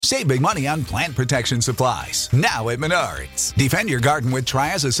Save big money on plant protection supplies. Now at Menards. Defend your garden with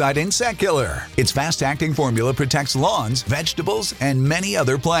Triazicide Insect Killer. Its fast-acting formula protects lawns, vegetables, and many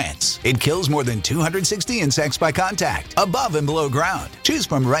other plants. It kills more than 260 insects by contact, above and below ground. Choose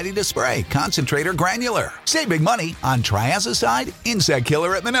from ready to spray, concentrate, or granular. Save big money on Triazicide Insect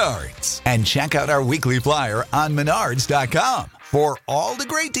Killer at Menards. And check out our weekly flyer on Menards.com for all the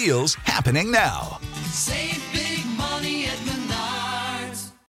great deals happening now. Save big money at Menards.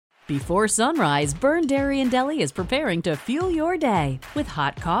 Before sunrise, Byrne Dairy and Deli is preparing to fuel your day with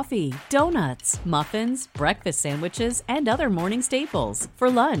hot coffee, donuts, muffins, breakfast sandwiches, and other morning staples. For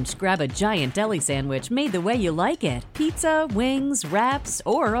lunch, grab a giant deli sandwich made the way you like it. Pizza, wings, wraps,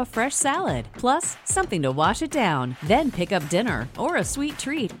 or a fresh salad. Plus, something to wash it down. Then pick up dinner or a sweet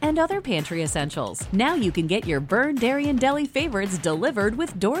treat and other pantry essentials. Now you can get your Byrne Dairy and Deli favorites delivered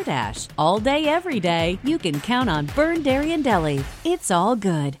with DoorDash. All day, every day, you can count on Byrne Dairy and Deli. It's all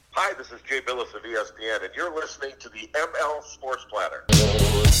good. Hi, this is Jay Billis of ESPN, and you're listening to the ML Sports Platter.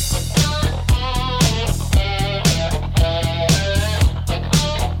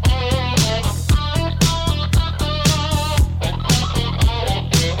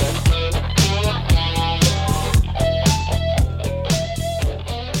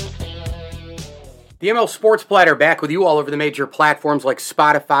 The ML Sports Platter back with you all over the major platforms like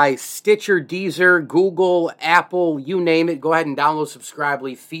Spotify, Stitcher, Deezer, Google, Apple, you name it. Go ahead and download, subscribe,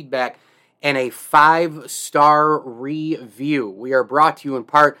 leave feedback, and a 5-star review. We are brought to you in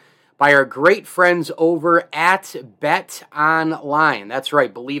part by our great friends over at Bet Online. That's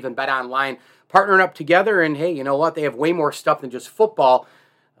right, believe in Bet Online. Partnering up together, and hey, you know what? They have way more stuff than just football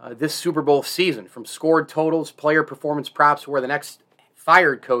this Super Bowl season. From scored totals, player performance props, where the next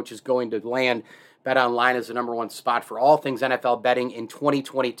fired coach is going to land. BetOnline is the number one spot for all things NFL betting in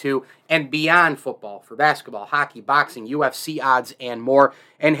 2022 and beyond football for basketball, hockey, boxing, UFC odds, and more.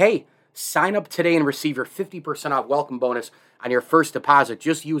 And hey, sign up today and receive your 50% off welcome bonus on your first deposit.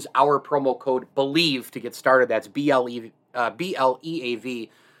 Just use our promo code BELIEVE to get started. That's B-L-E-A-V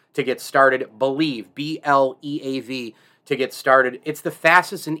to get started. BELIEVE, B-L-E-A-V to get started. It's the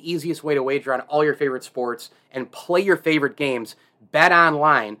fastest and easiest way to wager on all your favorite sports and play your favorite games.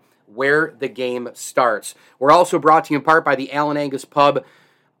 BetOnline, where the game starts. We're also brought to you in part by the Allen Angus Pub,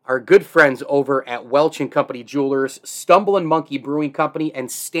 our good friends over at Welch & Company Jewelers, Stumble and Monkey Brewing Company, and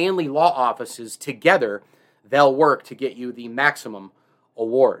Stanley Law Offices. Together, they'll work to get you the maximum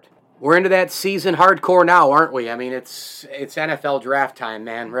award. We're into that season hardcore now, aren't we? I mean, it's NFL draft time,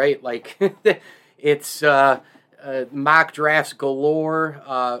 man, right? Like, it's mock drafts galore.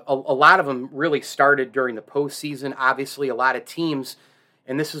 A lot of them really started during the postseason. Obviously, a lot of teams.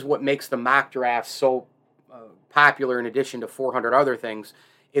 And this is what makes the mock draft so popular, in addition to 400 other things,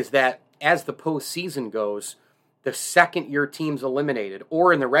 is that as the postseason goes, the second your team's eliminated,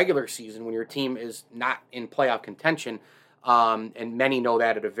 or in the regular season when your team is not in playoff contention, and many know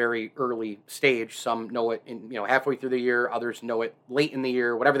that at a very early stage. Some know it halfway through the year, others know it late in the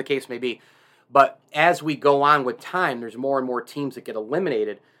year, whatever the case may be. But as we go on with time, there's more and more teams that get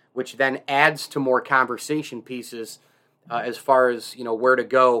eliminated, which then adds to more conversation pieces as far as where to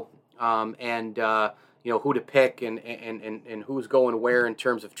go and who to pick and who's going where in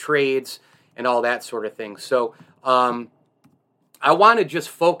terms of trades and all that sort of thing. So I want to just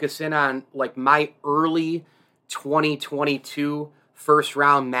focus in on like my early 2022 first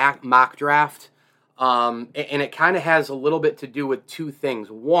round mock draft, and it kind of has a little bit to do with two things.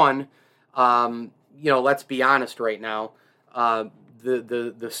 One, let's be honest right now,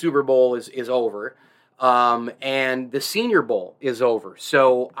 the Super Bowl is over. And the Senior Bowl is over.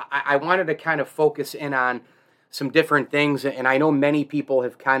 So I wanted to kind of focus in on some different things, and I know many people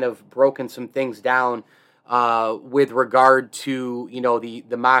have kind of broken some things down with regard to,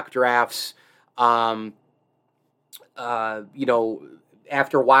 the mock drafts, after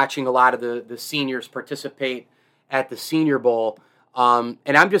watching a lot of the seniors participate at the Senior Bowl. And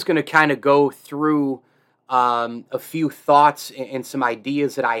I'm just going to kind of go through a few thoughts and some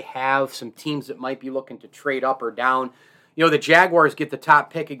ideas that I have, some teams that might be looking to trade up or down. The Jaguars get the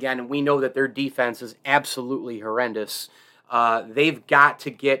top pick again, and we know that their defense is absolutely horrendous. They've got to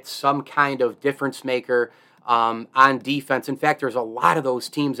get some kind of difference maker on defense. In fact, there's a lot of those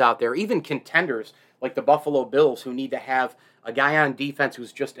teams out there, even contenders like the Buffalo Bills, who need to have a guy on defense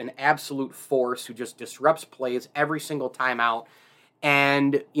who's just an absolute force, who just disrupts plays every single time out.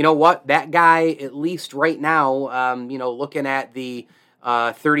 And you know what? That guy, at least right now, looking at the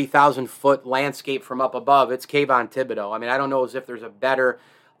 30,000-foot landscape from up above, it's Kayvon Thibodeau. I mean, I don't know as if there's a better,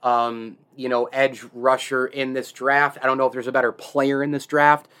 edge rusher in this draft. I don't know if there's a better player in this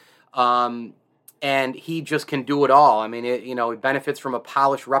draft. and he just can do it all. I mean, he benefits from a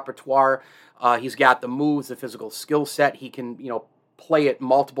polished repertoire. He's got the moves, the physical skill set. He can, play at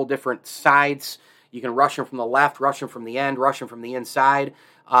multiple different sides. You can rush him from the left, rush him from the end, rush him from the inside.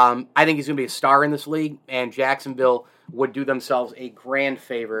 I think he's going to be a star in this league, and Jacksonville would do themselves a grand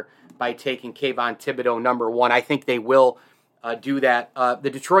favor by taking Kayvon Thibodeaux number 1. I think they will do that.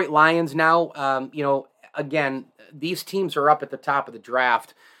 The Detroit Lions now, again, these teams are up at the top of the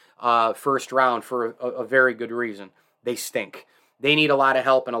draft first round for a very good reason. They stink. They need a lot of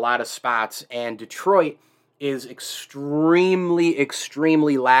help in a lot of spots, and Detroit is extremely,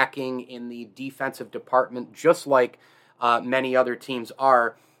 extremely lacking in the defensive department, just like many other teams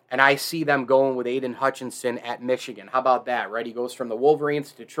are. And I see them going with Aiden Hutchinson at Michigan. How about that, right? He goes from the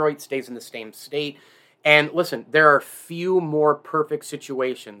Wolverines to Detroit, stays in the same state. And listen, there are few more perfect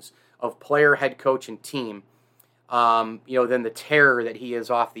situations of player, head coach, and team, than the terror that he is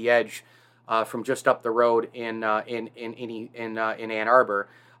off the edge from just up the road in Ann Arbor.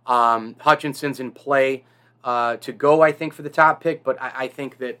 Hutchinson's in play to go, I think, for the top pick, but I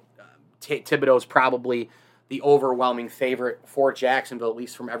think that Thibodeaux is probably the overwhelming favorite for Jacksonville, at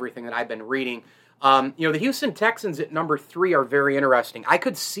least from everything that I've been reading. The Houston Texans at number 3 are very interesting. I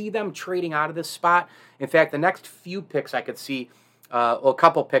could see them trading out of this spot. In fact, the next few picks I could see, a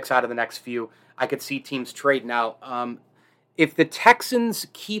couple picks out of the next few, I could see teams trading out. If the Texans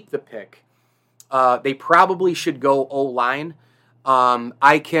keep the pick, they probably should go O-line.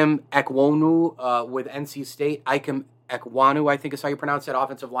 Ikem Ekwonu with NC State. Ikem Ekwonu, I think is how you pronounce that,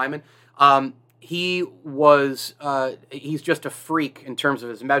 offensive lineman. He's just a freak in terms of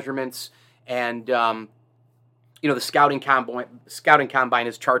his measurements, and the scouting combine,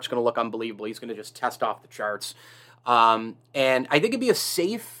 his chart's going to look unbelievable. He's going to just test off the charts, and I think it'd be a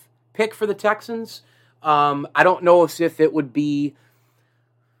safe pick for the Texans. I don't know if it would be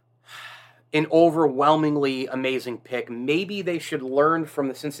an overwhelmingly amazing pick. Maybe they should learn from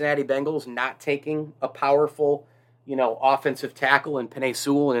the Cincinnati Bengals not taking a powerful, offensive tackle in Penei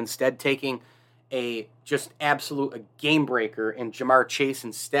Sewell and instead taking a game breaker in Jamar Chase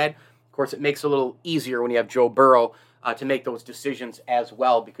instead. Of course, it makes it a little easier when you have Joe Burrow to make those decisions as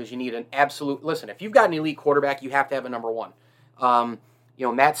well, because you need an absolute, listen, if you've got an elite quarterback, you have to have a number 1.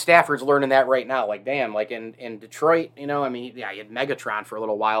 Matt Stafford's learning that right now. Like, damn, like in Detroit, he had Megatron for a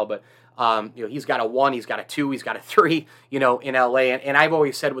little while, but he's got a 1, he's got a 2, he's got a 3, in LA. And I've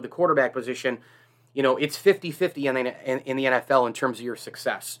always said with the quarterback position, it's 50-50 in the NFL in terms of your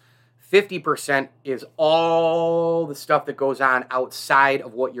success. 50% is all the stuff that goes on outside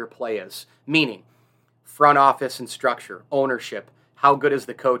of what your play is, meaning front office and structure, ownership, how good is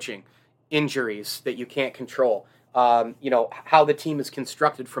the coaching, injuries that you can't control, how the team is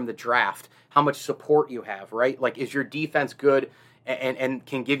constructed from the draft, how much support you have, right? Like, is your defense good and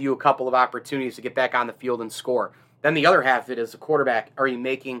can give you a couple of opportunities to get back on the field and score? Then the other half of it is the quarterback. Are you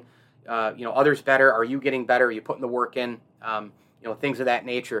making, others better? Are you getting better? Are you putting the work in? Things of that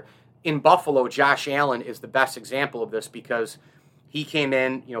nature. In Buffalo, Josh Allen is the best example of this, because he came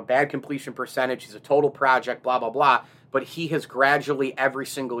in, bad completion percentage. He's a total project, blah, blah, blah. But he has gradually, every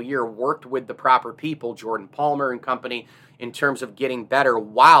single year, worked with the proper people, Jordan Palmer and company, in terms of getting better,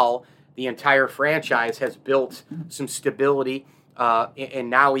 while the entire franchise has built some stability. And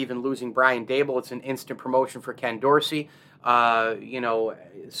now even losing Brian Dable, it's an instant promotion for Ken Dorsey.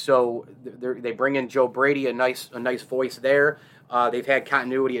 So they bring in Joe Brady, a nice voice there. They've had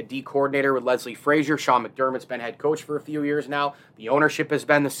continuity at D coordinator with Leslie Frazier. Sean McDermott's been head coach for a few years now. The ownership has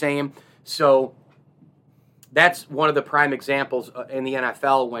been the same. So that's one of the prime examples in the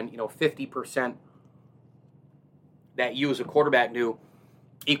NFL when 50% that you as a quarterback do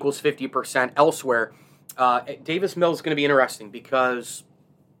equals 50% elsewhere. Davis Mills is going to be interesting because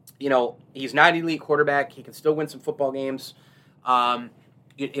he's not an elite quarterback. He can still win some football games.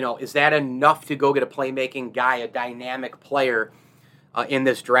 Is that enough to go get a playmaking guy, a dynamic player in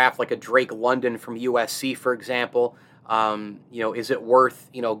this draft, like a Drake London from USC, for example? Is it worth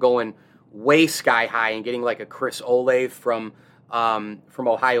going way sky high and getting like a Chris Olave from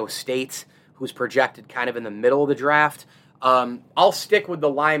Ohio State, who's projected kind of in the middle of the draft? I'll stick with the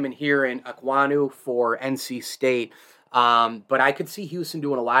lineman here in Ekwonu for NC State. But I could see Houston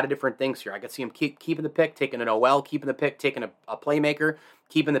doing a lot of different things here. I could see him keeping the pick, taking an OL, keeping the pick, taking a playmaker,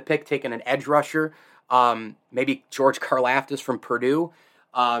 keeping the pick, taking an edge rusher, maybe George Karlaftis from Purdue.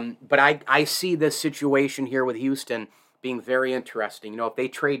 But I see this situation here with Houston being very interesting. If they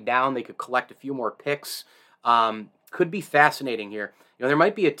trade down, they could collect a few more picks. Could be fascinating here. There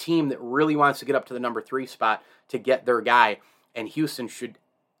might be a team that really wants to get up to the number 3 spot to get their guy, and Houston should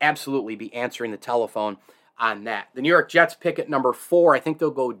absolutely be answering the telephone. on that. The New York Jets pick at number 4. I think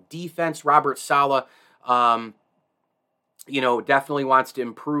they'll go defense. Robert Saleh, definitely wants to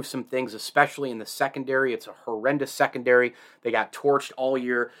improve some things, especially in the secondary. It's a horrendous secondary. They got torched all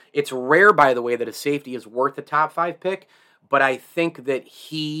year. It's rare, by the way, that a safety is worth a top 5 pick, but I think that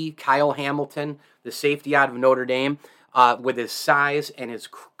Kyle Hamilton, the safety out of Notre Dame, with his size and his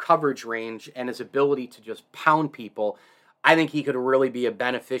coverage range and his ability to just pound people, I think he could really be a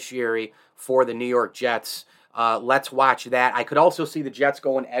beneficiary for the New York Jets. Let's watch that. I could also see the Jets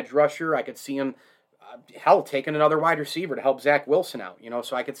going edge rusher. I could see him, taking another wide receiver to help Zach Wilson out.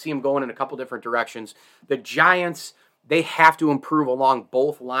 So I could see him going in a couple different directions. The Giants, they have to improve along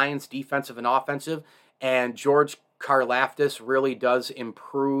both lines, defensive and offensive, and George Karlaftis really does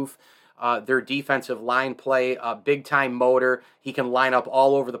improve their defensive line play, big-time motor. He can line up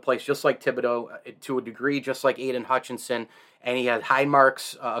all over the place, just like Thibodeau to a degree, just like Aiden Hutchinson, and he has high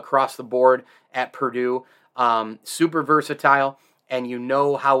marks across the board at Purdue. Super versatile, and you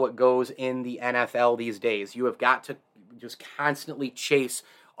know how it goes in the NFL these days. You have got to just constantly chase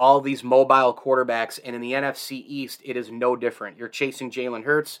all these mobile quarterbacks, and in the NFC East, it is no different. You're chasing Jalen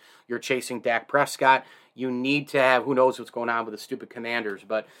Hurts, you're chasing Dak Prescott. You need to have, who knows what's going on with the stupid Commanders,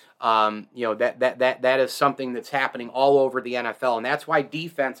 but that is something that's happening all over the NFL, and that's why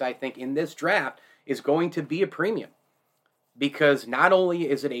defense, I think, in this draft is going to be a premium, because not only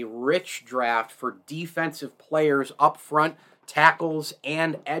is it a rich draft for defensive players up front, tackles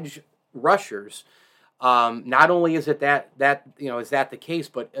and edge rushers. Not only is it that is that the case,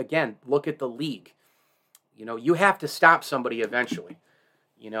 but again, look at the league. You have to stop somebody eventually.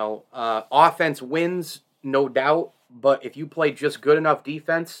 Offense wins, no doubt, but if you play just good enough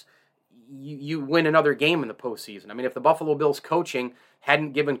defense, you win another game in the postseason. I mean, if the Buffalo Bills coaching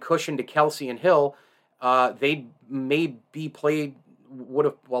hadn't given cushion to Kelsey and Hill, they maybe they would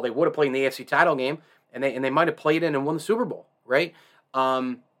have played in the AFC title game, and they might have played in and won the Super Bowl, right?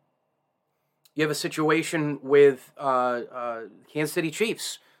 You have a situation with Kansas City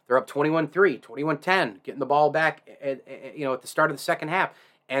Chiefs. They're up 21-3, 21-10, getting the ball back at the start of the second half,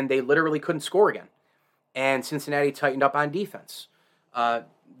 and they literally couldn't score again. And Cincinnati tightened up on defense. They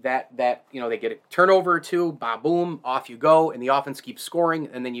get a turnover or two, boom, off you go, and the offense keeps scoring,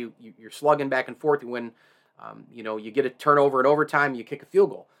 and then you're slugging back and forth. When you get a turnover in overtime, you kick a field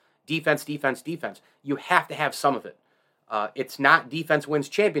goal. Defense. You have to have some of it. It's not defense wins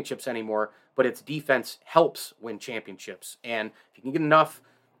championships anymore, but it's defense helps win championships. And if you can get enough,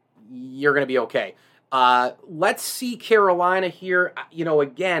 you're going to be okay. Let's see Carolina here.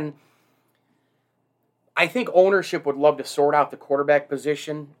 Again, I think ownership would love to sort out the quarterback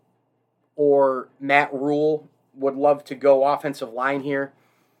position, or Matt Rule would love to go offensive line here.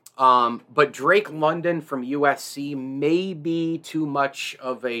 But Drake London from USC may be too much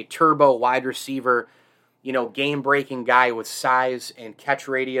of a turbo wide receiver, game-breaking guy with size and catch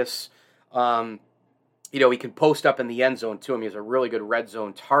radius. He can post up in the end zone, too. He has a really good red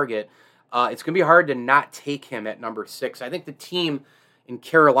zone target. It's going to be hard to not take him at number 6. I think the team in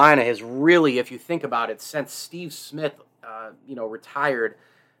Carolina has really, if you think about it, since Steve Smith, retired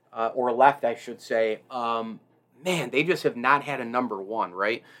or left, I should say, they just have not had a number 1,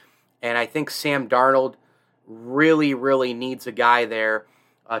 right? And I think Sam Darnold really, really needs a guy there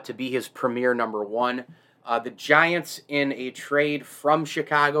to be his premier number 1. The Giants, in a trade from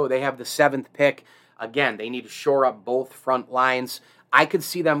Chicago, they have the 7th pick. Again, they need to shore up both front lines. I could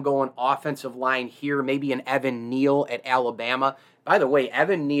see them going offensive line here, maybe an Evan Neal at Alabama. By the way,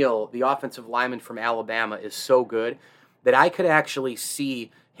 Evan Neal, the offensive lineman from Alabama, is so good that I could actually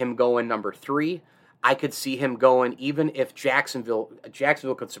see him going number 3. I could see him going, even if Jacksonville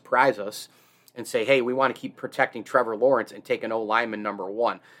could surprise us and say, hey, we want to keep protecting Trevor Lawrence and take an O-lineman number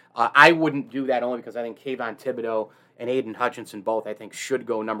 1. I wouldn't do that only because I think Kayvon Thibodeau and Aiden Hutchinson both, I think, should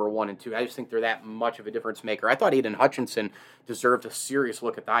go number 1 and 2. I just think they're that much of a difference maker. I thought Aiden Hutchinson deserved a serious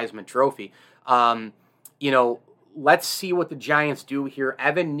look at the Heisman Trophy. Let's see what the Giants do here.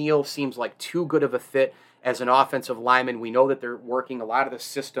 Evan Neal seems like too good of a fit as an offensive lineman. We know that they're working a lot of the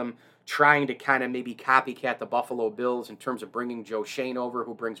system, trying to kind of maybe copycat the Buffalo Bills in terms of bringing Joe Shane over,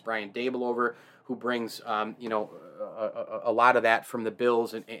 who brings Brian Dable over, who brings a lot of that from the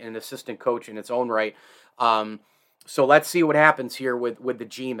Bills and an assistant coach in its own right. So let's see what happens here with the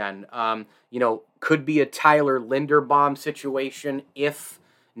G-men. Could be a Tyler Linderbaum situation if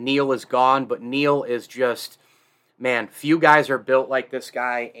Neal is gone, but Neal is just, few guys are built like this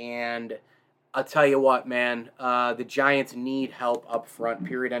guy, and I'll tell you what, the Giants need help up front,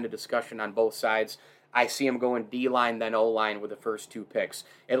 period, end of discussion on both sides. I see him going D-line, then O-line with the first 2 picks.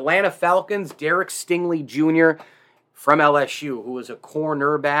 Atlanta Falcons, Derek Stingley Jr. from LSU, who is a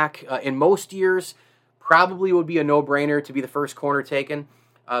cornerback. In most years, probably would be a no-brainer to be the first corner taken,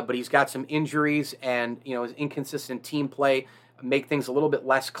 but he's got some injuries and, his inconsistent team play make things a little bit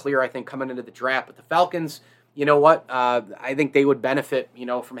less clear, I think, coming into the draft. But the Falcons, you know what? I think they would benefit,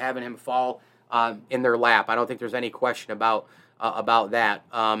 from having him fall in their lap. I don't think there's any question about that.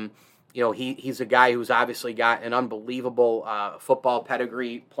 He's a guy who's obviously got an unbelievable football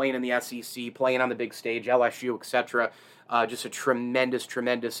pedigree, playing in the SEC, playing on the big stage, LSU, etc. Just a tremendous,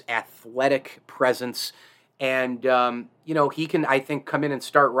 tremendous athletic presence. And, he can, I think, come in and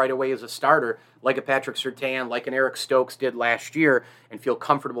start right away as a starter, like a Patrick Surtain, like an Eric Stokes did last year, and feel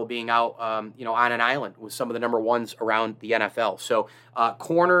comfortable being out, on an island with some of the number ones around the NFL. So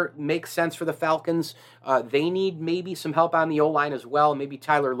corner makes sense for the Falcons. They need maybe some help on the O-line as well. Maybe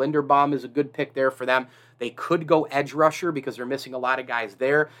Tyler Linderbaum is a good pick there for them. They could go edge rusher because they're missing a lot of guys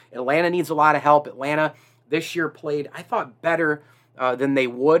there. Atlanta needs a lot of help. Atlanta this year played, I thought, better than they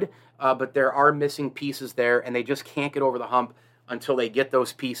would, but there are missing pieces there, and they just can't get over the hump until they get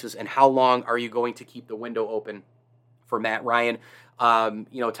those pieces. And how long are you going to keep the window open for Matt Ryan?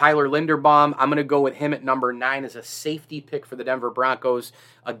 Tyler Linderbaum, I'm going to go with him at number 9 as a safety pick for the Denver Broncos.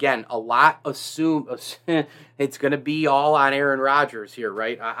 Again, a lot assume it's going to be all on Aaron Rodgers here,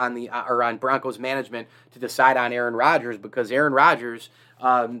 right? On Broncos management to decide on Aaron Rodgers, because Aaron Rodgers,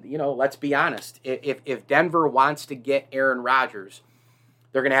 let's be honest. If Denver wants to get Aaron Rodgers,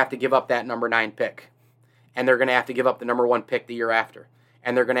 they're going to have to give up that number 9 pick. And they're going to have to give up the number 1 pick the year after.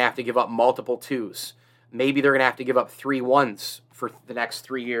 And they're going to have to give up multiple 2s. Maybe they're going to have to give up 3 1s for the next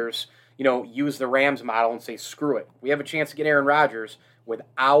 3 years. Use the Rams model and say, screw it. We have a chance to get Aaron Rodgers with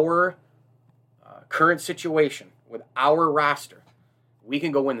our current situation, with our roster. We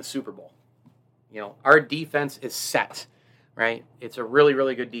can go win the Super Bowl. Our defense is set, right? It's a really,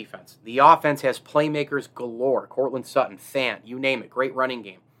 really good defense. The offense has playmakers galore. Cortland Sutton, Fant, you name it. Great running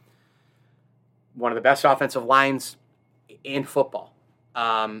game. One of the best offensive lines in football.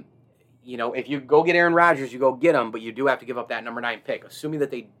 If you go get Aaron Rodgers, you go get him, but you do have to give up that number 9 pick. Assuming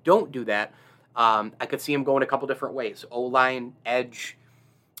that they don't do that, I could see him going a couple different ways. O-line, edge.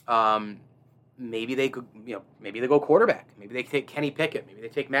 Maybe they could, maybe they go quarterback. Maybe they take Kenny Pickett. Maybe they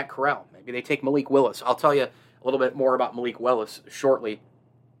take Matt Corral. Maybe they take Malik Willis. I'll tell you a little bit more about Malik Willis shortly.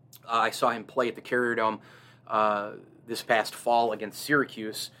 I saw him play at the Carrier Dome this past fall against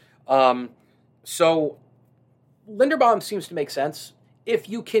Syracuse. So Linderbaum seems to make sense. If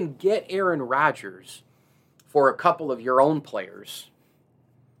you can get Aaron Rodgers for a couple of your own players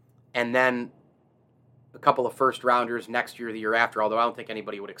and then a couple of first-rounders next year or the year after, although I don't think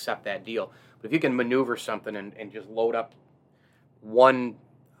anybody would accept that deal. But if you can maneuver something and just load up one,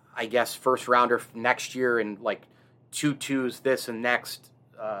 I guess, first-rounder next year and like 2 2s this and next,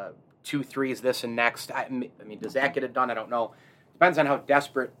 2 3s this and next. I mean, does that get it done? I don't know. Depends on how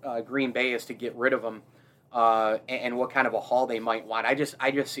desperate Green Bay is to get rid of him and what kind of a haul they might want. I just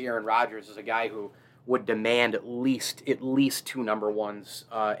see Aaron Rodgers as a guy who would demand at least 2 number 1s,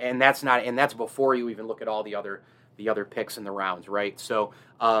 and that's before you even look at all the other picks in the rounds, right? So,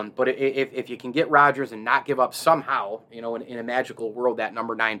 but if you can get Rodgers and not give up somehow, in a magical world, that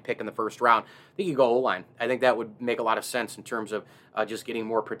number 9 pick in the first round, I think you go O-line. I think that would make a lot of sense in terms of just getting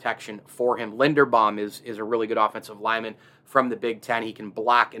more protection for him. Linderbaum is a really good offensive lineman from the Big Ten. He can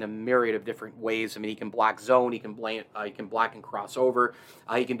block in a myriad of different ways. I mean, he can block zone, he can block and cross over.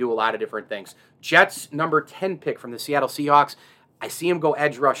 He can do a lot of different things. Jets number 10 pick from the Seattle Seahawks. I see him go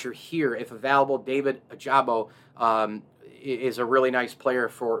edge rusher here if available. David Ajabo is a really nice player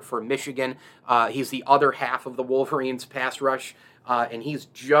for Michigan. He's the other half of the Wolverines pass rush, and he's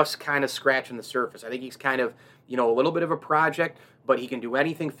just kind of scratching the surface. I think he's kind of, a little bit of a project, but he can do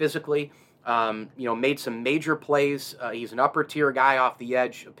anything physically. Made some major plays. He's an upper tier guy off the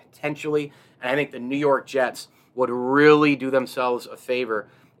edge, potentially, and I think the New York Jets would really do themselves a favor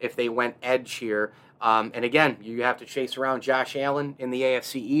if they went edge here. And again, you have to chase around Josh Allen in the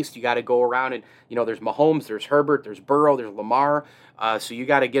AFC East. You got to go around and, there's Mahomes, there's Herbert, there's Burrow, there's Lamar. So you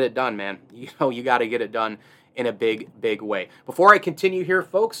got to get it done, man. You got to get it done in a big, big way. Before I continue here,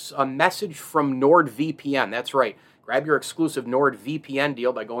 folks, a message from NordVPN. That's right. Grab your exclusive NordVPN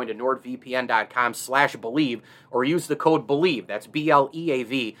deal by going to nordvpn.com/believe or use the code BELIEVE. That's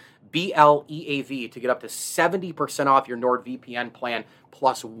BLEAV. BLEAV to get up to 70% off your NordVPN plan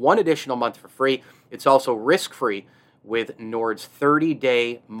plus 1 additional month for free. It's also risk-free with Nord's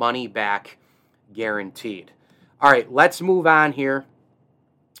 30-day money-back guaranteed. All right, let's move on here.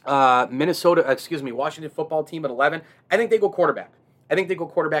 Washington football team at 11. I think they go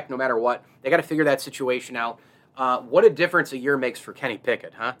quarterback. No matter what. They got to figure that situation out. What a difference a year makes for Kenny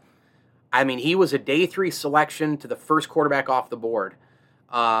Pickett, huh? I mean, he was a day 3 selection to the first quarterback off the board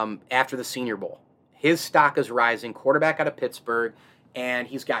after the Senior Bowl. His stock is rising. Quarterback out of Pittsburgh, and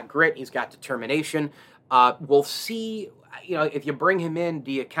he's got grit. He's got determination. We'll see. If you bring him in,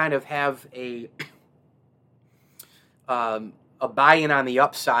 do you kind of have a buy-in on the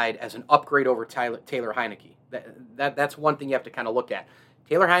upside as an upgrade over Taylor Heineke? That's one thing you have to kind of look at.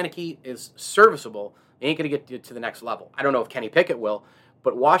 Taylor Heineke is serviceable. He ain't going to get to the next level. I don't know if Kenny Pickett will,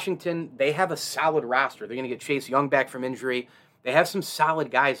 but Washington, they have a solid roster. They're going to get Chase Young back from injury. They have some solid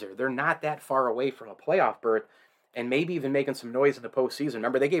guys there. They're not that far away from a playoff berth and maybe even making some noise in the postseason.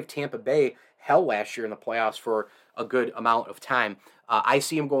 Remember, they gave Tampa Bay hell last year in the playoffs for a good amount of time. I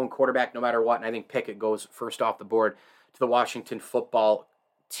see him going quarterback no matter what, and I think Pickett goes first off the board to the Washington football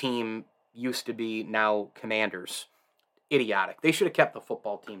team, used to be now Commanders. Idiotic. They should have kept the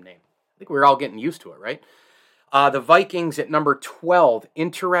football team name. I think we're all getting used to it, right? The Vikings at number 12.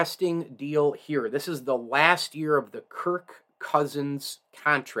 Interesting deal here. This is the last year of the Kirk Cousins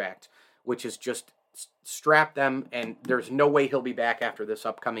contract, which is just strapped them, and there's no way he'll be back after this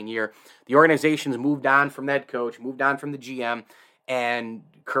upcoming year. The organization's moved on from the head coach, moved on from the GM, and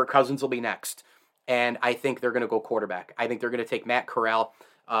Kirk Cousins will be next. And I think they're going to go quarterback. I think they're going to take Matt Corral.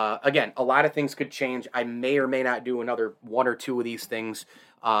 Again, a lot of things could change. I may or may not do another one or two of these things,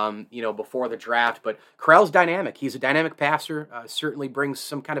 before the draft. But Corral's dynamic. He's a dynamic passer. Certainly brings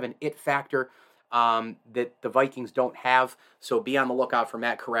some kind of an it factor that the Vikings don't have. So be on the lookout for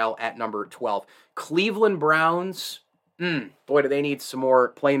Matt Corral at number 12. Cleveland Browns. Boy, do they need some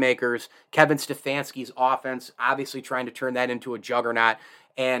more playmakers. Kevin Stefanski's offense, obviously trying to turn that into a juggernaut.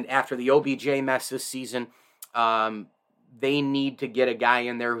 And after the OBJ mess this season, they need to get a guy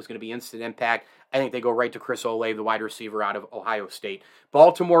in there who's going to be instant impact. I think they go right to Chris Olave, the wide receiver out of Ohio State.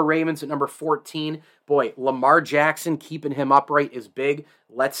 Baltimore Ravens at number 14. Boy, Lamar Jackson, keeping him upright is big.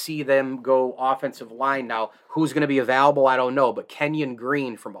 Let's see them go offensive line now. Who's going to be available, I don't know. But Kenyon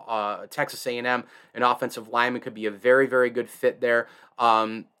Green from Texas A&M, an offensive lineman, could be a very, very good fit there.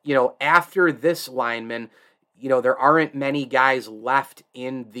 After this lineman, there aren't many guys left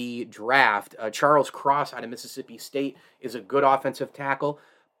in the draft. Charles Cross out of Mississippi State is a good offensive tackle,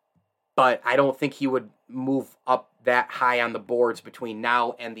 but I don't think he would move up that high on the boards between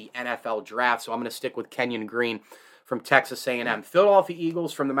now and the NFL draft, so I'm going to stick with Kenyon Green from Texas A&M. Philadelphia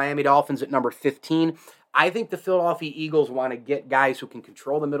Eagles from the Miami Dolphins at number 15. I think the Philadelphia Eagles want to get guys who can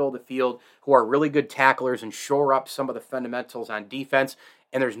control the middle of the field, who are really good tacklers and shore up some of the fundamentals on defense.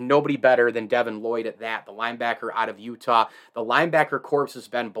 And there's nobody better than Devin Lloyd at that, the linebacker out of Utah. The linebacker corps has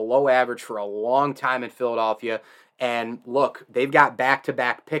been below average for a long time in Philadelphia. And look, they've got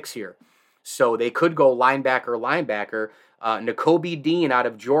back-to-back picks here. So they could go linebacker. Nakobe Dean out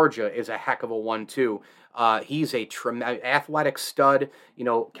of Georgia is a heck of a one, too. He's a athletic stud,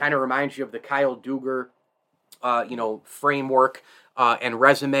 kind of reminds you of the Kyle Duggar, framework and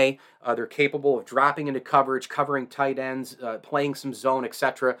resume. They're capable of dropping into coverage, covering tight ends, playing some zone,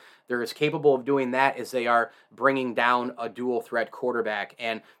 etc. They're as capable of doing that as they are bringing down a dual threat quarterback.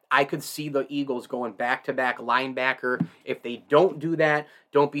 And I could see the Eagles going back-to-back linebacker. If they don't do that,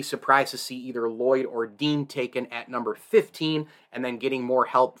 don't be surprised to see either Lloyd or Dean taken at number 15 and then getting more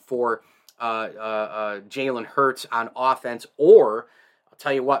help for Jalen Hurts on offense. Or, I'll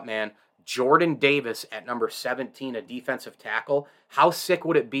tell you what, man, Jordan Davis at number 17, a defensive tackle. How sick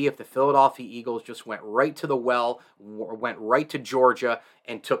would it be if the Philadelphia Eagles just went right to the well, went right to Georgia,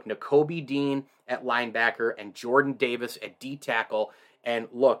 and took Nakobe Dean at linebacker and Jordan Davis at D tackle? And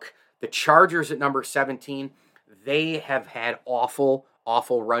look, the Chargers at number 17, they have had awful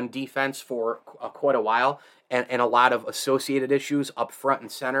run defense for quite a while, and a lot of associated issues up front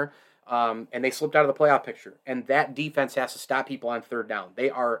and center. And they slipped out of the playoff picture. And that defense has to stop people on third down.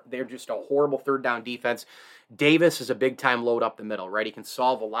 They're just a horrible third down defense. Davis is a big-time load up the middle, right? He can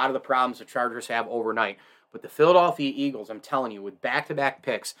solve a lot of the problems the Chargers have overnight. But the Philadelphia Eagles, I'm telling you, with back-to-back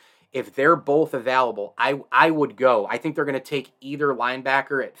picks, if they're both available, I would go. I think they're going to take either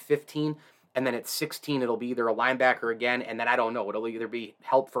linebacker at 15, and then at 16, it'll be either a linebacker again, and then I don't know. It'll either be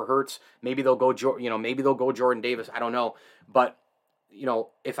help for Hurts. Maybe they'll go, maybe they'll go Jordan Davis. I don't know. But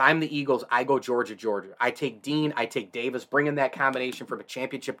if I'm the Eagles, I go Georgia. I take Dean, I take Davis, bring in that combination from a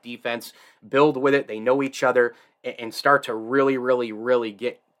championship defense, build with it, they know each other, and start to really, really, really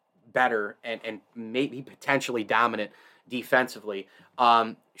get better and maybe potentially dominant defensively.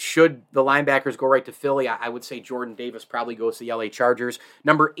 Should the linebackers go right to Philly, I would say Jordan Davis probably goes to the LA Chargers.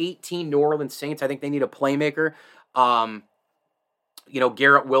 Number 18, New Orleans Saints. I think they need a playmaker. Garrett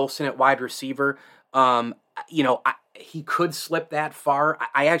Wilson at wide receiver. He could slip that far.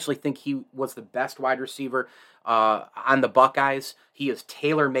 I actually think he was the best wide receiver on the Buckeyes. He is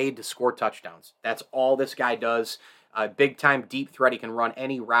tailor-made to score touchdowns. That's all this guy does. Big-time deep threat. He can run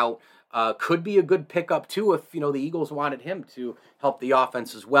any route. Could be a good pickup, too, if, the Eagles wanted him to help the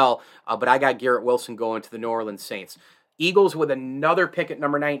offense as well. But I got Garrett Wilson going to the New Orleans Saints. Eagles with another pick at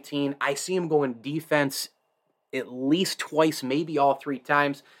number 19. I see him going defense at least twice, maybe all 3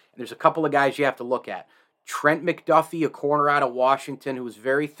 times. And there's a couple of guys you have to look at. Trent McDuffie, a corner out of Washington, who is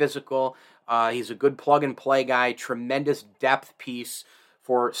very physical. He's a good plug-and-play guy, tremendous depth piece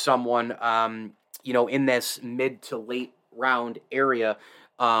for someone, in this mid to late round area.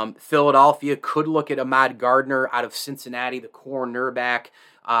 Philadelphia could look at Ahmad Gardner out of Cincinnati, the cornerback.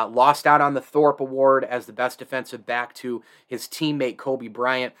 Lost out on the Thorpe Award as the best defensive back to his teammate Kobe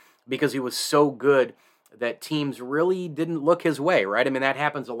Bryant because he was so good that teams really didn't look his way, right? I mean, that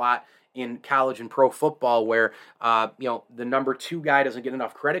happens a lot in college and pro football where, the number 2 guy doesn't get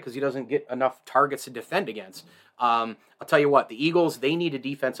enough credit because he doesn't get enough targets to defend against. I'll tell you what, the Eagles, they need a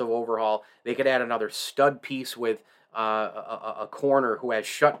defensive overhaul. They could add another stud piece with a corner who has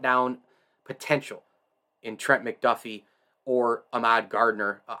shutdown potential in Trent McDuffie or Ahmad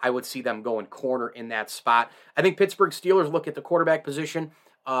Gardner. I would see them going corner in that spot. I think Pittsburgh Steelers look at the quarterback position.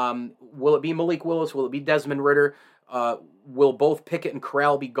 Will it be Malik Willis? Will it be Desmond Ridder? Will both Pickett and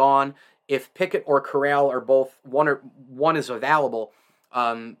Corral be gone? If Pickett or Corral are both one is available,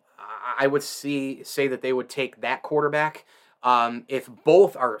 I would say that they would take that quarterback. If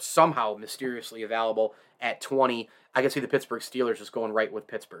both are somehow mysteriously available at 20, I can see the Pittsburgh Steelers just going right with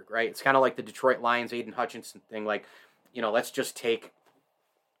Pittsburgh, right? It's kind of like the Detroit Lions, Aiden Hutchinson thing. Like, let's just take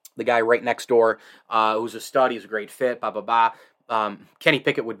the guy right next door who's a stud. He's a great fit, blah, blah, blah. Kenny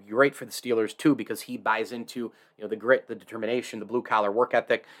Pickett would be great for the Steelers, too, because he buys into the grit, the determination, the blue-collar work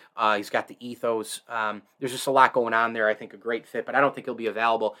ethic. He's got the ethos. There's just a lot going on there. I think a great fit, but I don't think he'll be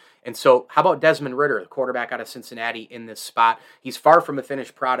available. And so how about Desmond Ridder, the quarterback out of Cincinnati in this spot? He's far from a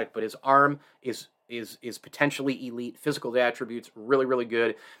finished product, but his arm is potentially elite. Physical attributes, really, really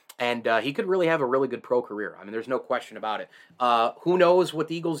good. And he could really have a really good pro career. I mean, there's no question about it. Who knows what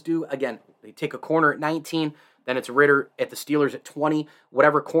the Eagles do? Again, they take a corner at 19. Then it's Ridder at the Steelers at 20.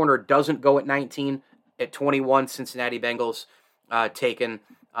 Whatever corner doesn't go at 19, at 21, Cincinnati Bengals taking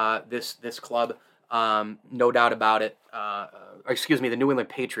this club. No doubt about it. The New England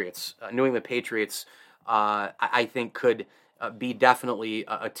Patriots. I think could be definitely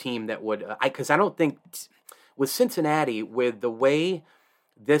a team that would, because I don't think with Cincinnati, with the way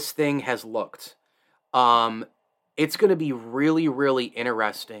this thing has looked, it's going to be really, really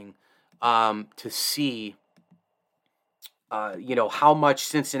interesting to see. How much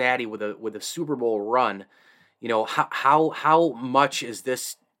Cincinnati with a Super Bowl run, how much is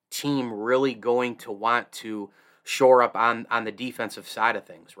this team really going to want to shore up on the defensive side of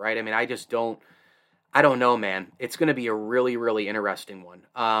things, right? I mean, I don't know, man. It's going to be a really, really interesting one.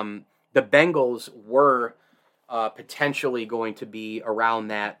 The Bengals were potentially going to be around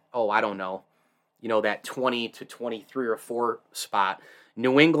that, that 20 to 23 or 4 spot.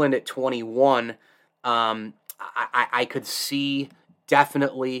 New England at 21, I could see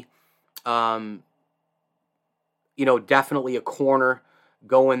definitely, definitely a corner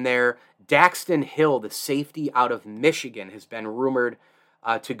going there. Daxton Hill, the safety out of Michigan, has been rumored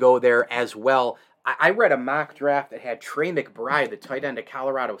to go there as well. I read a mock draft that had Trey McBride, the tight end of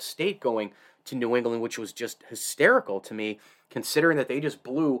Colorado State, going to New England, which was just hysterical to me, considering that they just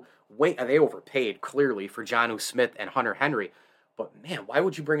they overpaid, clearly, for Jonnu Smith and Hunter Henry. But, man, why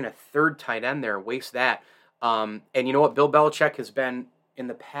would you bring in a third tight end there and waste that? And you know what? Bill Belichick has been, in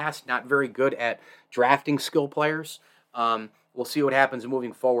the past, not very good at drafting skill players. We'll see what happens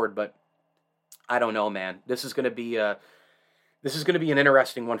moving forward, but I don't know, man. This is going to be an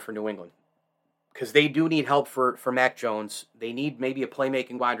interesting one for New England because they do need help for Mac Jones. They need maybe a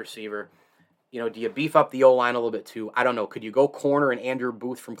playmaking wide receiver. Do you beef up the O-line a little bit too? I don't know. Could you go corner and Andrew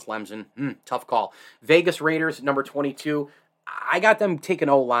Booth from Clemson? Tough call. Vegas Raiders, number 22. I got them taking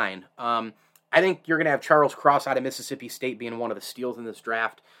O-line. I think you're going to have Charles Cross out of Mississippi State being one of the steals in this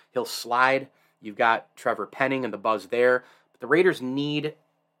draft. He'll slide. You've got Trevor Penning and the buzz there. But the Raiders need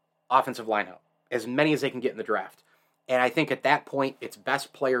offensive line help, as many as they can get in the draft. And I think at that point, it's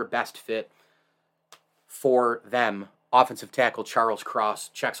best player, best fit for them. Offensive tackle Charles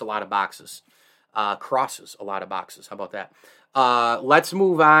Cross checks a lot of boxes. Crosses a lot of boxes. How about that? Let's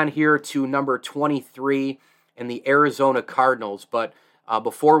move on here to number 23 in the Arizona Cardinals. But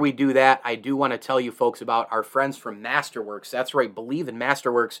before we do that, I do want to tell you folks about our friends from Masterworks. That's right, believe in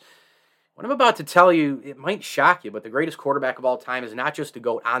Masterworks. What I'm about to tell you, it might shock you, but the greatest quarterback of all time is not just a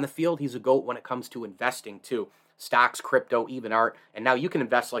GOAT on the field, he's a GOAT when it comes to investing too. Stocks, crypto, even art, and now you can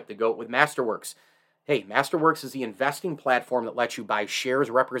invest like the GOAT with Masterworks. Hey, Masterworks is the investing platform that lets you buy shares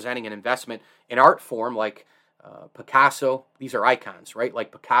representing an investment in art form like Picasso. These are icons, right?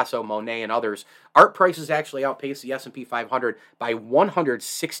 Like Picasso, Monet, and others. Art prices actually outpaced the S&P 500 by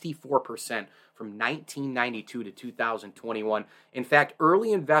 164% from 1992 to 2021. In fact,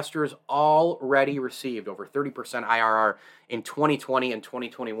 early investors already received over 30% IRR in 2020 and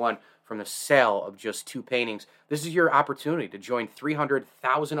 2021 from the sale of just 2 paintings. This is your opportunity to join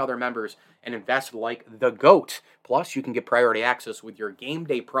 300,000 other members and invest like the GOAT. Plus, you can get priority access with your game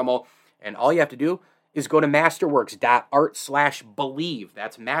day promo, and all you have to do is go to masterworks.art/believe.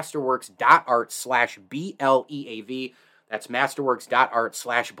 That's masterworks.art/BLEAV. That's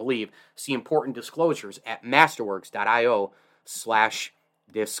masterworks.art/believe. See important disclosures at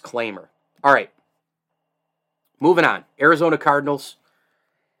masterworks.io/disclaimer. All right. Moving on. Arizona Cardinals.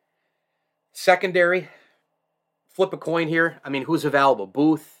 Secondary. Flip a coin here. I mean, who's available?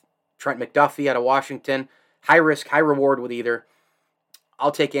 Booth, Trent McDuffie out of Washington. High risk, high reward with either.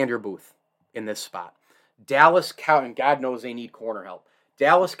 I'll take Andrew Booth in this spot. Dallas Cowboys, and God knows they need corner help.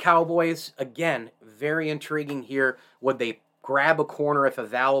 Dallas Cowboys, again, very intriguing here. Would they grab a corner if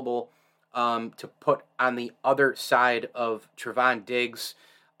available to put on the other side of Trevon Diggs?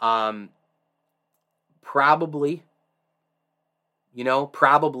 Probably.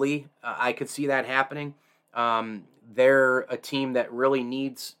 I could see that happening. They're a team that really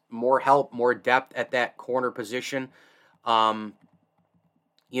needs more help, more depth at that corner position. And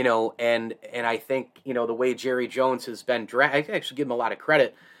I think, the way Jerry Jones has been I actually give him a lot of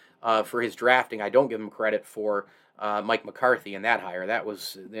credit for his drafting. I don't give him credit for Mike McCarthy and that hire. That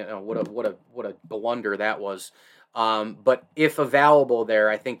was, what a blunder that was. But if available there,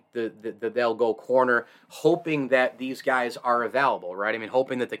 I think they'll go corner, hoping that these guys are available, right? I mean,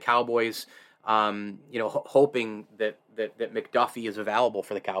 hoping that the Cowboys, hoping that McDuffie is available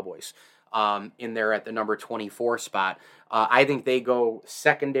for the Cowboys. In there at the number 24 spot. I think they go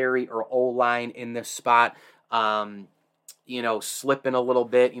secondary or O-line in this spot, slipping a little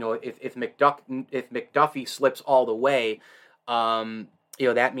bit. If McDuffie slips all the way,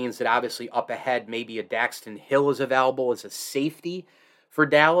 that means that obviously up ahead maybe a Daxton Hill is available as a safety for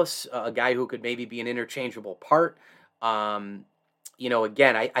Dallas, a guy who could maybe be an interchangeable part. Again,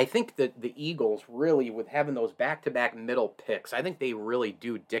 I think that the Eagles really, with having those back-to-back middle picks, I think they really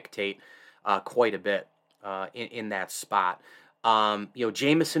do dictate quite a bit in that spot.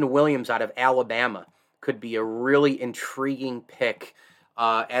 Jameson Williams out of Alabama could be a really intriguing pick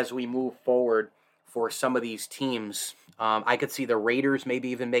as we move forward for some of these teams. I could see the Raiders maybe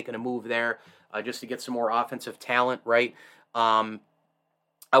even making a move there just to get some more offensive talent, right? I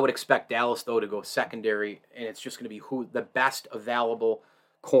would expect Dallas, though, to go secondary, and it's just going to be who the best available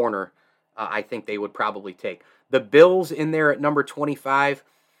corner I think they would probably take. The Bills in there at number 25,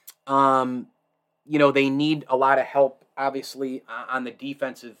 they need a lot of help, obviously, on the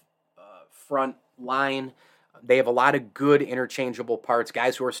defensive front line. They have a lot of good interchangeable parts,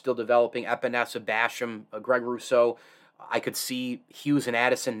 guys who are still developing, Epinesa, Basham, Greg Rousseau. I could see Hughes and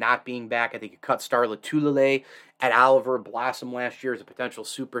Addison not being back. I think you cut Star Lotulelei at Oliver blossom last year as a potential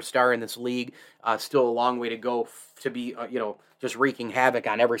superstar in this league. Still a long way to go to be, just wreaking havoc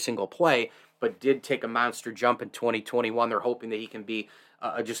on every single play, but did take a monster jump in 2021. They're hoping that he can be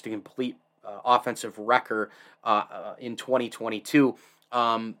just a complete offensive wrecker in 2022.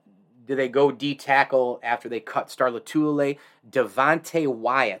 Do they go D-tackle after they cut Star Lotulelei? Devontae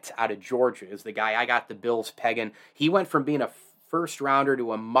Wyatt out of Georgia is the guy I got the Bills pegging. He went from being a first-rounder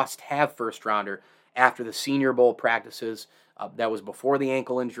to a must-have first-rounder after the Senior Bowl practices. That was before the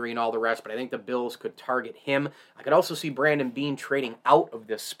ankle injury and all the rest, but I think the Bills could target him. I could also see Brandon Beane trading out of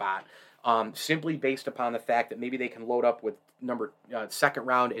this spot simply based upon the fact that maybe they can load up with second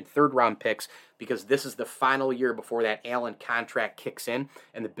round and third round picks because this is the final year before that Allen contract kicks in,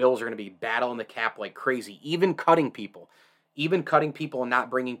 and the Bills are going to be battling the cap like crazy, even cutting people and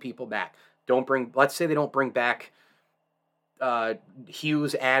not bringing people back. Let's say they don't bring back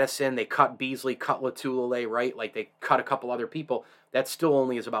Hughes, Addison, they cut Beasley, cut Lotulelei, right? Like they cut a couple other people. That still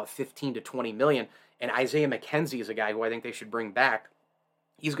only is about 15 to 20 million. And Isaiah McKenzie is a guy who I think they should bring back.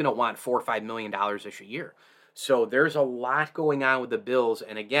 He's going to want $4 or $5 million a year. So there's a lot going on with the Bills.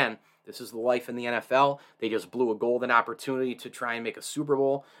 And again, this is the life in the NFL. They just blew a golden opportunity to try and make a Super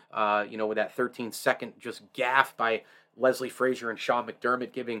Bowl, with that 13-second just gaffe by Leslie Frazier and Sean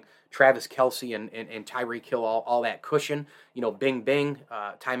McDermott giving Travis Kelce and Tyreek Hill all that cushion. Bing, bing,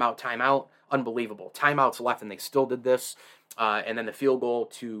 timeout, unbelievable. Timeouts left, and they still did this. And then the field goal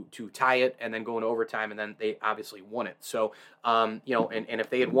to tie it, and then go into overtime, and then they obviously won it. So, and if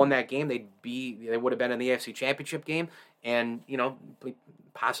they had won that game, they would have been in the AFC Championship game. and,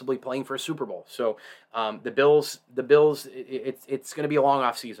 possibly playing for a Super Bowl. So the Bills, it's going to be a long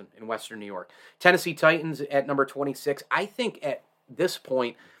off season in Western New York. Tennessee Titans at number 26. I think at this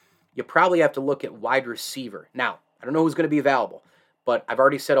point, you probably have to look at wide receiver. Now, I don't know who's going to be available, but I've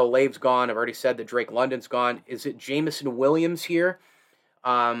already said Olave's gone. I've already said that Drake London's gone. Is it Jameson Williams here?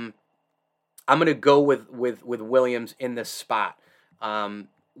 I'm going to go with Williams in this spot.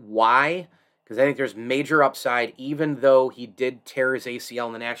 Why? Because I think there's major upside, even though he did tear his ACL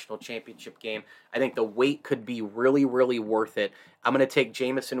in the national championship game. I think the wait could be really, really worth it. I'm going to take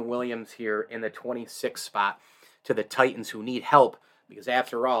Jameson Williams here in the 26th spot to the Titans, who need help, because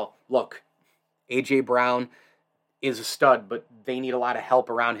after all, look, A.J. Brown is a stud, but they need a lot of help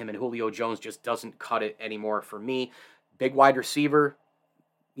around him, and Julio Jones just doesn't cut it anymore for me. Big wide receiver,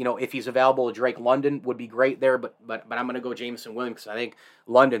 if he's available, Drake London would be great there, but I'm going to go Jameson Williams because I think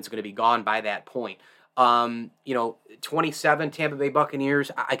London's going to be gone by that point. 27 Tampa Bay Buccaneers,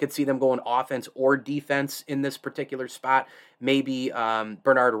 I could see them going offense or defense in this particular spot. Maybe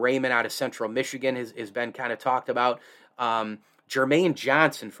Bernard Raymond out of Central Michigan has been kind of talked about. Jermaine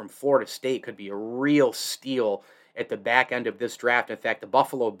Johnson from Florida State could be a real steal at the back end of this draft. In fact, the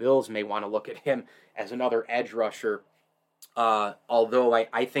Buffalo Bills may want to look at him as another edge rusher. Although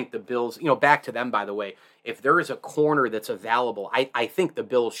I think the Bills, back to them, by the way, if there is a corner that's available, I think the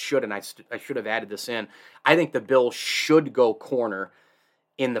Bills should, and I should have added this in, I think the Bills should go corner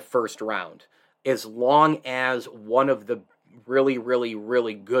in the first round, as long as one of the really, really,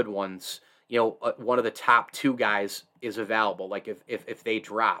 really good ones, one of the top two guys is available, like if they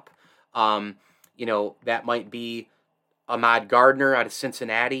drop. That might be Ahmad Gardner out of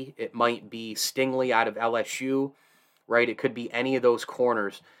Cincinnati. It might be Stingley out of LSU. Right, it could be any of those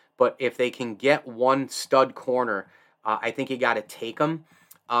corners, but if they can get one stud corner, I think you got to take them.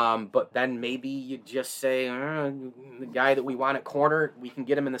 But then maybe you just say, the guy that we want at corner, we can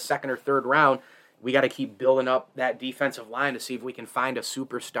get him in the second or third round. We got to keep building up that defensive line to see if we can find a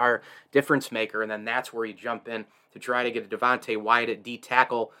superstar difference maker, and then that's where you jump in to try to get a Devontae Wyatt at D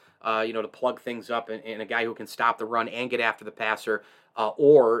tackle, to plug things up, and a guy who can stop the run and get after the passer.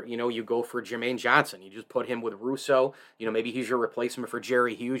 Or you go for Jermaine Johnson. You just put him with Russo. Maybe he's your replacement for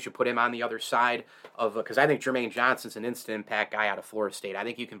Jerry Hughes. You put him on the other side of, because I think Jermaine Johnson's an instant impact guy out of Florida State. I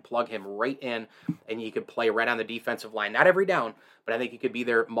think you can plug him right in, and you could play right on the defensive line. Not every down, but I think he could be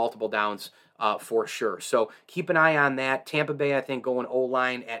there multiple downs for sure. So keep an eye on that. Tampa Bay, I think, going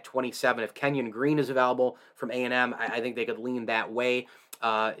O-line at 27. If Kenyon Green is available from A&M, I think they could lean that way.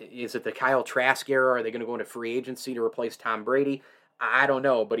 Is it the Kyle Trask era? Are they going to go into free agency to replace Tom Brady? I don't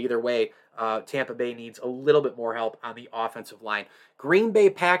know, but either way, Tampa Bay needs a little bit more help on the offensive line. Green Bay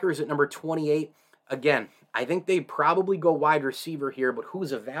Packers at number 28. Again, I think they probably go wide receiver here, but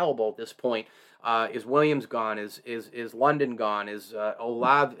who's available at this point? Is Williams gone? Is London gone? Is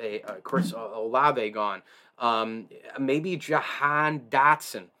Chris Olave gone? Maybe Jahan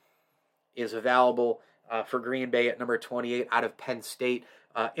Dotson is available for Green Bay at number 28 out of Penn State.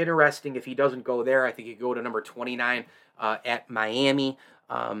 Interesting, if he doesn't go there, I think he'd go to number 29 at Miami.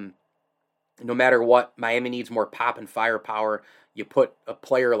 No matter what, Miami needs more pop and firepower. You put a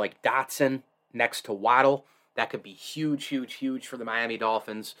player like Dotson next to Waddle, that could be huge, huge, huge for the Miami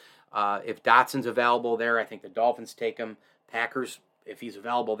Dolphins. If Dotson's available there, I think the Dolphins take him. Packers, if he's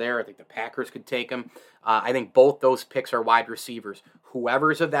available there, I think the Packers could take him. I think both those picks are wide receivers.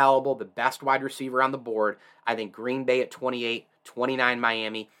 Whoever's available, the best wide receiver on the board, I think Green Bay at 28, 29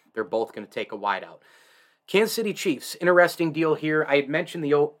 Miami, they're both going to take a wideout. Kansas City Chiefs, interesting deal here. I had mentioned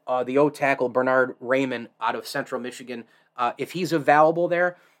the O tackle Bernard Raymond out of Central Michigan. If he's available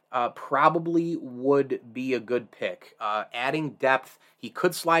there, probably would be a good pick. Adding depth, he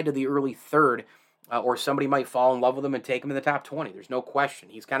could slide to the early third, or somebody might fall in love with him and take him in the top 20. There's no question.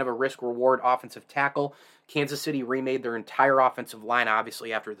 He's kind of a risk-reward offensive tackle. Kansas City remade their entire offensive line,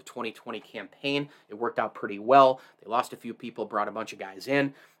 obviously, after the 2020 campaign. It worked out pretty well. They lost a few people, brought a bunch of guys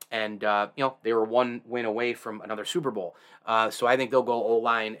in, and they were one win away from another Super Bowl. So I think they'll go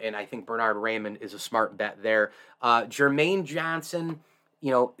O-line, and I think Bernard Raymond is a smart bet there. Jermaine Johnson,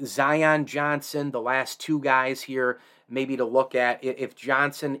 Zion Johnson, the last two guys here, maybe to look at. If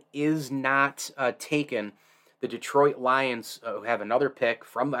Johnson is not taken, the Detroit Lions have another pick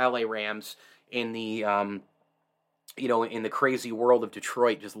from the LA Rams in the in the crazy world of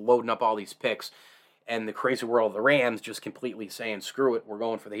Detroit, just loading up all these picks, and the crazy world of the Rams just completely saying, screw it, we're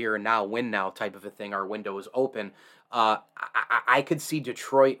going for the here and now, win now type of a thing. Our window is open. I could see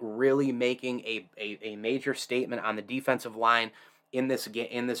Detroit really making a major statement on the defensive line in this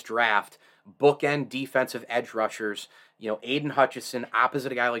draft, bookend defensive edge rushers. Aiden Hutchinson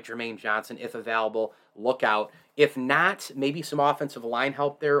opposite a guy like Jermaine Johnson, if available, look out. If not, maybe some offensive line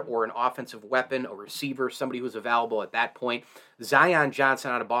help there, or an offensive weapon, a receiver, somebody who's available at that point. Zion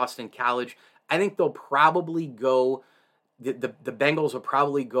Johnson out of Boston College. I think they'll probably go, the Bengals will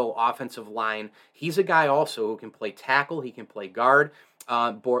probably go offensive line. He's a guy also who can play tackle, he can play guard,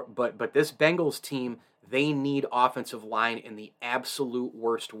 but this Bengals team, they need offensive line in the absolute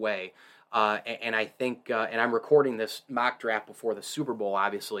worst way. And I think, and I'm recording this mock draft before the Super Bowl,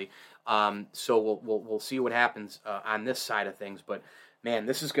 obviously. So we'll see what happens on this side of things. But man,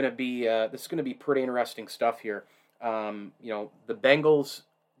 this is going to be pretty interesting stuff here. The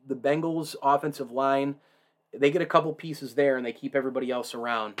Bengals offensive line, they get a couple pieces there, and they keep everybody else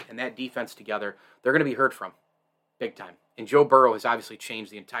around, and that defense together, they're going to be heard from big time. And Joe Burrow has obviously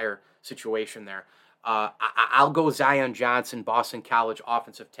changed the entire situation there. I'll go Zion Johnson, Boston College,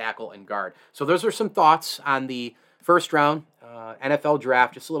 offensive tackle and guard. So those are some thoughts on the first round NFL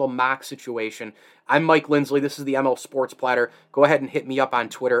draft, just a little mock situation. I'm Mike Lindsley. This is the ML Sports Platter. Go ahead and hit me up on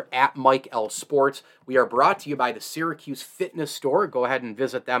Twitter at Mike L Sports. We are brought to you by the Syracuse Fitness Store. Go ahead and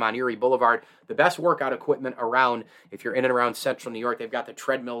visit them on Erie Boulevard. The best workout equipment around if you're in and around Central New York. They've got the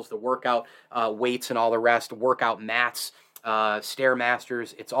treadmills, the workout weights, and all the rest, workout mats,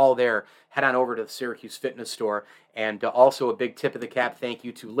 Stairmasters. It's all there. Head on over to the Syracuse Fitness Store. And also a big tip of the cap thank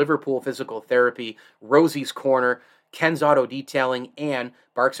you to Liverpool Physical Therapy, Rosie's Corner, Ken's Auto Detailing, and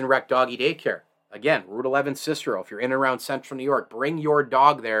Barks and Rec Doggy Daycare. Again, Route 11 Cicero. If you're in and around Central New York, bring your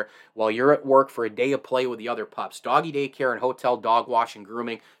dog there while you're at work for a day of play with the other pups. Doggy Daycare and Hotel Dog Wash and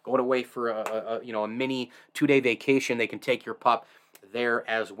Grooming. Going away for a mini 2-day vacation, they can take your pup there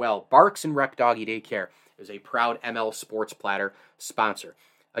as well. Barks and Rec Doggy Daycare is a proud ML Sports Platter sponsor.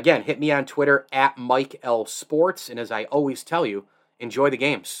 Again, hit me on Twitter at Mike L Sports, and as I always tell you, enjoy the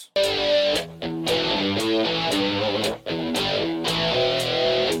games.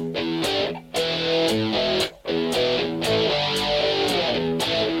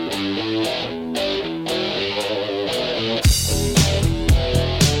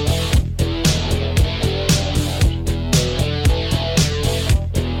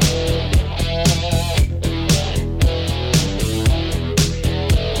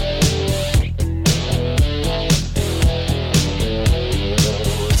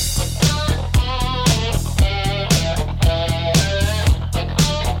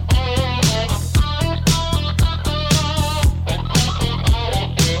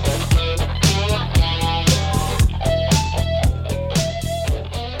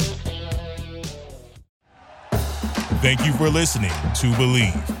 Thank you for listening to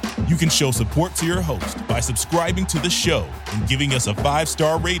Believe. You can show support to your host by subscribing to the show and giving us a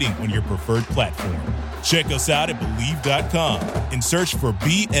 5-star rating on your preferred platform. Check us out at Believe.com and search for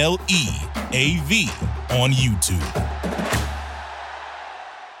BLEAV on YouTube.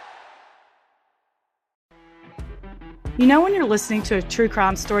 You know when you're listening to a true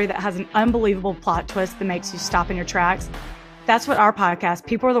crime story that has an unbelievable plot twist that makes you stop in your tracks? That's what our podcast,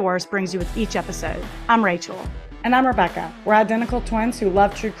 People Are the Worst, brings you with each episode. I'm Rachel. And I'm Rebecca. We're identical twins who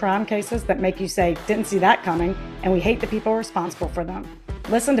love true crime cases that make you say, didn't see that coming, and we hate the people responsible for them.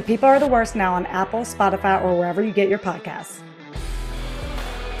 Listen to People Are the Worst now on Apple, Spotify, or wherever you get your podcasts.